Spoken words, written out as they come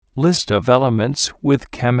List of elements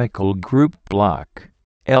with chemical group block.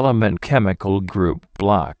 Element chemical group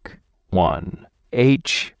block. 1.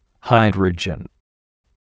 H. Hydrogen.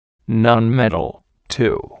 Nonmetal.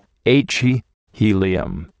 2. He.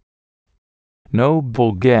 Helium.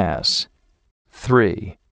 Noble gas.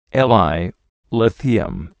 3. Li.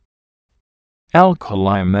 Lithium.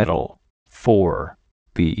 Alkali metal. 4.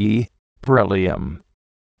 Be. Beryllium.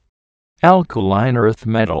 Alkaline earth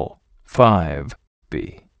metal. 5.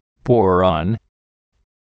 B. Boron.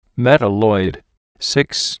 Metalloid.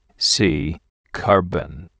 6. C.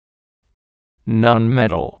 Carbon.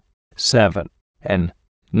 Nonmetal. 7. N.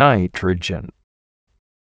 Nitrogen.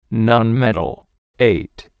 Nonmetal.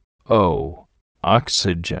 8. O.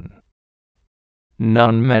 Oxygen.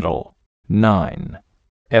 Nonmetal. 9.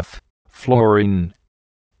 F. Fluorine.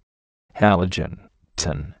 Halogen.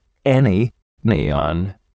 10. Ne.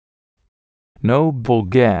 Neon. Noble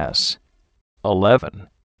gas. 11.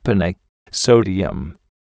 Pene. Sodium.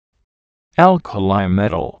 Alkali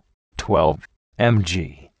metal. 12.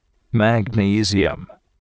 Mg. Magnesium.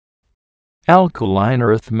 Alkaline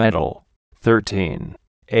earth metal. 13.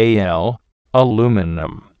 Al.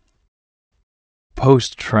 Aluminum.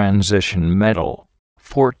 Post-transition metal.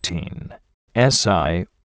 14. Si.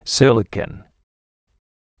 Silicon.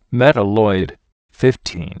 Metalloid.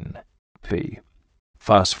 15. P.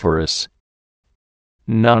 Phosphorus.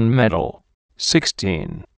 Nonmetal.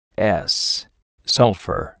 16. S.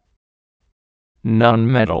 Sulfur.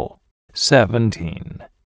 Nonmetal. 17.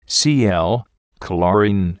 Cl.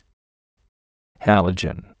 Chlorine.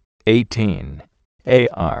 Halogen. 18.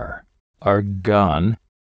 Ar. Argon.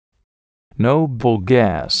 Noble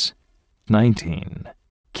gas. 19.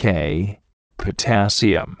 K.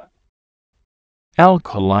 Potassium.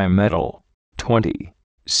 Alkali metal. 20.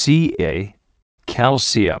 Ca.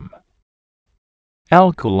 Calcium.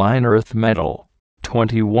 Alkaline earth metal.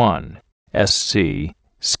 21. Sc.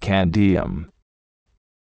 Scandium.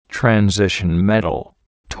 Transition metal.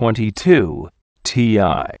 22. Ti.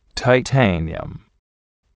 Titanium.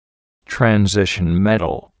 Transition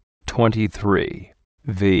metal. 23.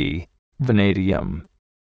 V. Vanadium.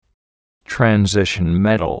 Transition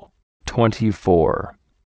metal. 24.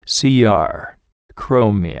 Cr.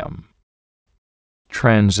 Chromium.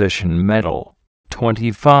 Transition metal.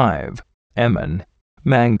 25. Mn.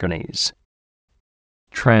 Manganese.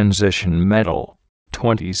 Transition metal.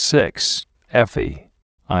 26. Fe.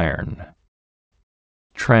 Iron.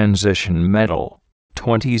 Transition metal.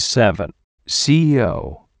 27.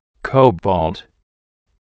 Co. Cobalt.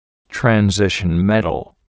 Transition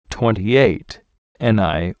metal. 28.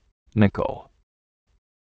 Ni. Nickel.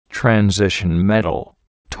 Transition metal.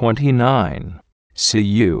 29.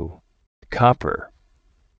 Cu. Copper.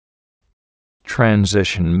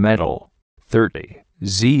 Transition metal. 30.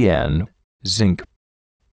 Zn. Zinc.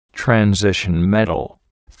 Transition metal.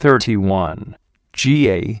 31.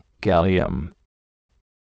 Ga. Gallium.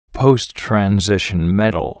 Post-transition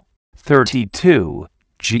metal. 32.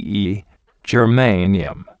 Ge.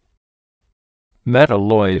 Germanium.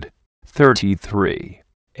 Metalloid. 33.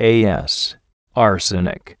 As.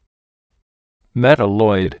 Arsenic.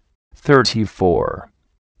 Metalloid. 34.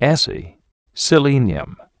 Se.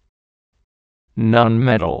 Selenium.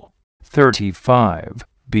 Nonmetal. 35.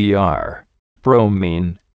 Br.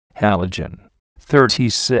 Bromine. Halogen.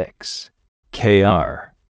 36.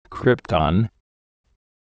 Kr. Krypton.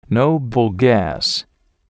 Noble gas.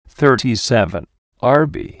 37.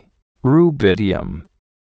 Rb. Rubidium.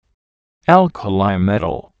 Alkali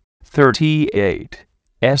metal. 38.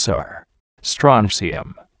 Sr.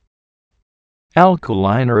 Strontium.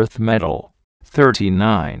 Alkaline earth metal.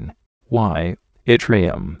 39. Y.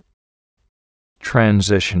 Yttrium.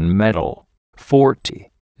 Transition metal.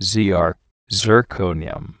 40. Zr.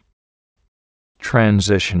 Zirconium.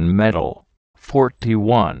 Transition metal.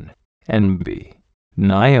 41. Nb.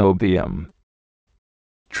 Niobium.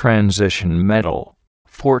 Transition metal.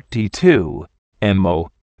 42. Mo.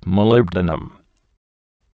 Molybdenum.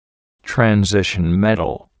 Transition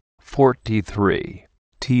metal. 43.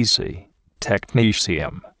 Tc.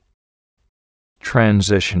 Technetium.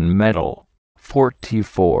 Transition metal.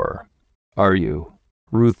 44. Ru.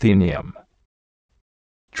 Ruthenium.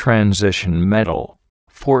 Transition metal.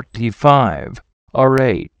 45.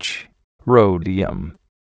 Rh. Rhodium.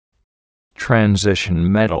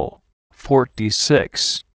 Transition metal.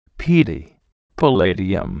 46. Pd.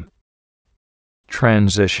 Palladium.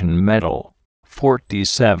 Transition metal.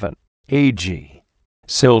 47. Ag.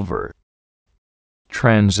 Silver.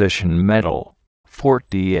 Transition metal.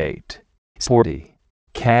 48. 40.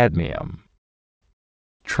 Cadmium.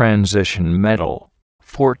 Transition metal.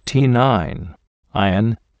 49.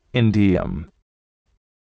 Iron. Indium.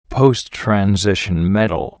 Post-transition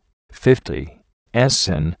metal, 50,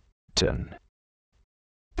 S-tin.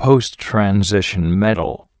 Post-transition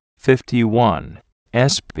metal, 51,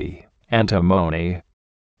 Sp, antimony.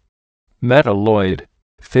 Metalloid,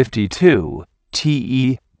 52,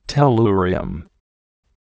 Te, tellurium.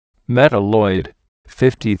 Metalloid,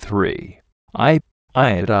 53,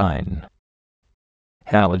 iodine.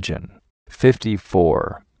 Halogen,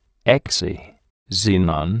 54, Xe,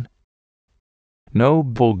 xenon.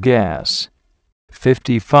 Noble gas,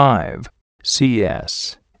 55,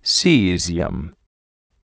 Cs, cesium.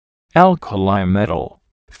 Alkali metal,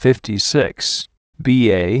 56,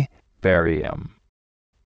 Ba, barium.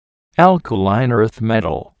 Alkaline earth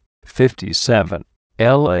metal, 57,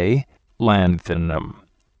 La, lanthanum.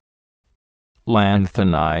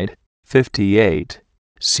 Lanthanide, 58,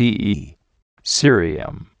 Ce,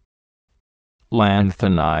 cerium.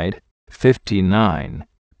 Lanthanide, 59,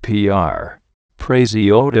 Pr,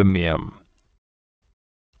 praseodymium.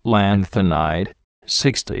 Lanthanide,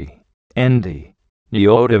 60, Nd,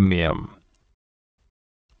 neodymium.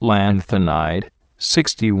 Lanthanide,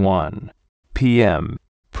 61, Pm,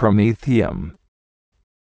 promethium.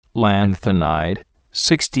 Lanthanide,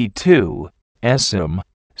 62, Sm,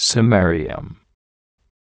 samarium.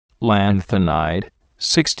 Lanthanide,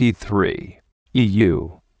 63,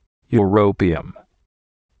 Eu, europium.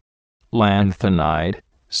 Lanthanide,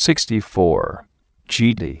 64,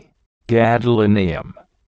 Gd, gadolinium.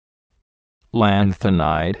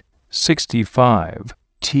 Lanthanide, 65,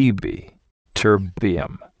 Tb,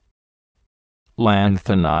 terbium.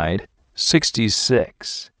 Lanthanide,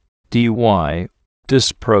 66, Dy,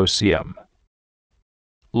 dysprosium.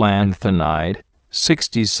 Lanthanide,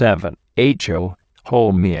 67, Ho,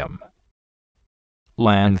 holmium.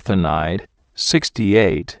 Lanthanide,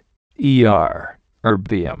 68, Er,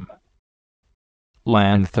 erbium.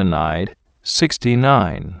 Lanthanide,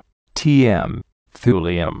 69, Tm,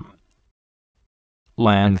 thulium.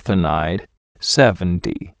 Lanthanide,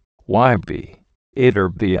 70, Yb,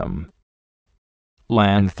 ytterbium.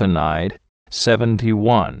 Lanthanide,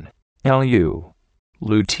 71, Lu,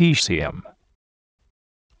 lutetium.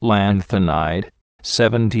 Lanthanide,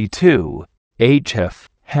 72, Hf,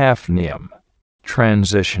 hafnium.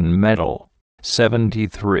 Transition metal,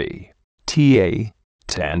 73, Ta,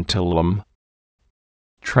 tantalum.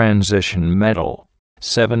 Transition metal,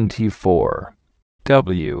 74,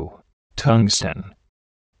 W, tungsten.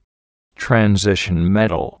 Transition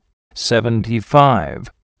metal, 75,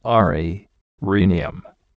 Re, rhenium.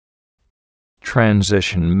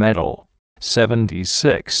 Transition metal,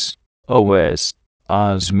 76, Os,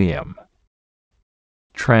 osmium.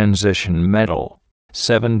 Transition metal,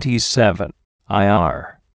 77,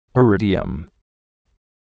 Ir, iridium.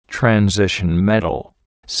 Transition metal,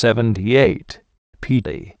 78,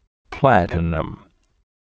 Pt, platinum.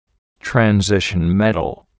 Transition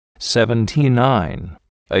metal, 79,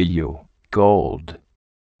 Au, gold.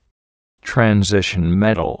 Transition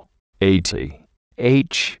metal, 80,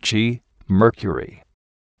 Hg, mercury.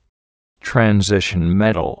 Transition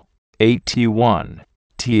metal, 81,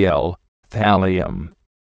 Tl, thallium.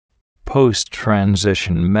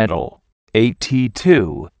 Post-transition metal,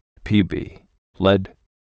 82, Pb, lead.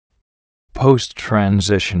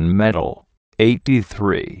 Post-transition metal,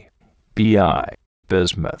 83, Bi,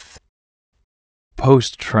 bismuth.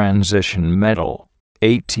 Post-transition metal,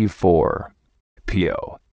 84,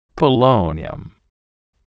 Po, polonium.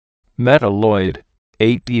 Metalloid,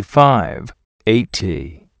 85, At,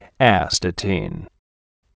 astatine.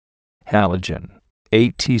 Halogen,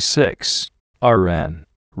 86, Rn,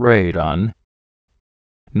 radon.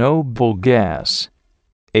 Noble gas,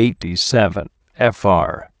 87, Fr,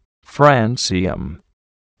 francium.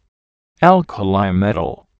 Alkali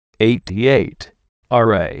metal, 88,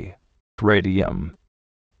 Ra, radium.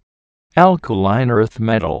 Alkaline earth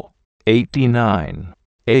metal, 89,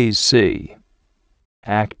 Ac,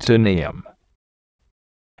 actinium.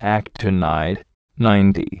 Actinide,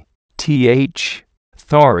 90, Th,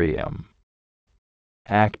 thorium.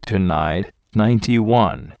 Actinide,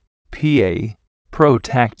 91, Pa,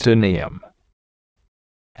 protactinium.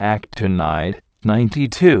 Actinide,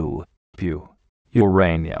 92, Pu,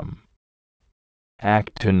 uranium.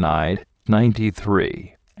 Actinide,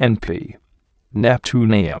 93, Np,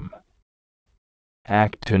 neptunium.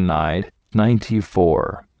 Actinide,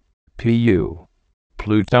 94, Pu,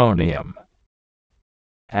 plutonium.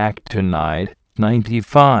 Actinide,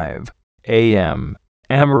 95, Am,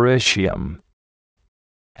 americium.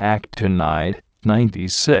 Actinide,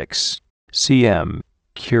 96, Cm,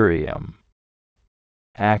 curium.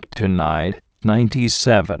 Actinide,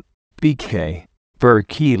 97, Bk,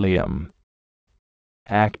 berkelium.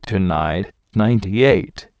 Actinide,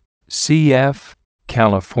 98, cf.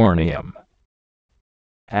 californium.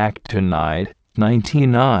 Actinide,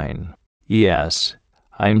 99, es.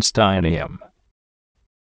 einsteinium.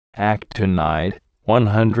 Actinide,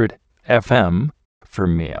 100, fm.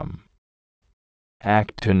 fermium.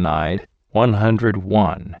 Actinide,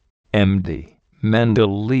 101, md.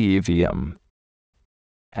 mendelevium.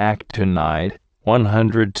 Actinide,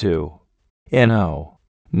 102, no.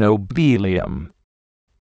 nobelium.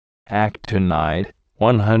 Actinide,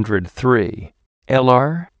 103,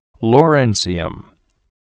 lr. lawrencium.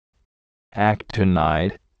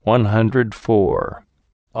 Actinide, 104,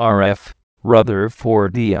 rf.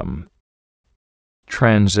 rutherfordium.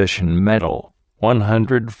 Transition metal,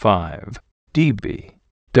 105, dB.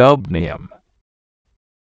 dubnium.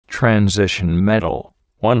 Transition metal,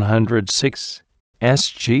 106,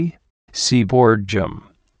 Sg. seaborgium.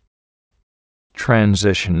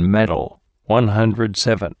 Transition metal,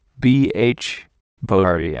 107, Bh.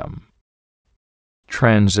 barium.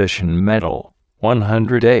 Transition metal,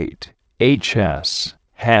 108, Hs.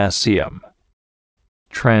 hassium.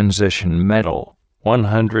 Transition metal,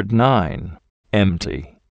 109, Mt.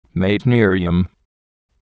 meitnerium.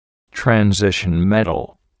 Transition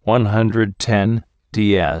metal, 110,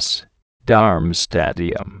 Ds.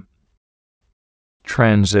 darmstadtium.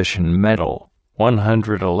 Transition metal,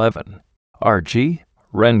 111, Rg.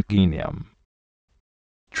 röntgenium.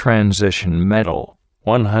 Transition metal,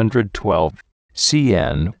 112,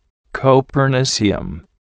 Cn. copernicium.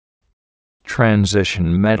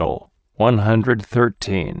 Transition metal,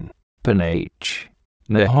 113, Pnh.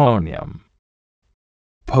 nihonium.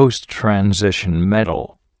 Post-transition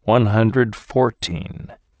metal,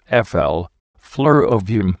 114, Fl.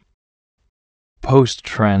 fluorovium.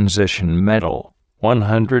 Post-transition metal,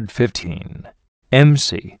 115,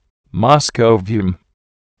 Mc. moscovium.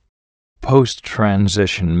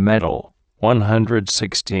 Post-transition metal,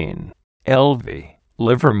 116, Lv.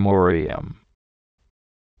 livermorium.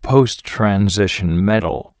 Post-transition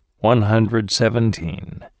metal,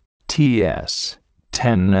 117, Ts.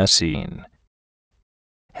 tennessine.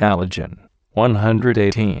 Halogen,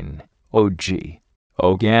 118, Og.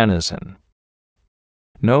 oganesson.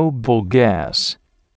 Noble gas,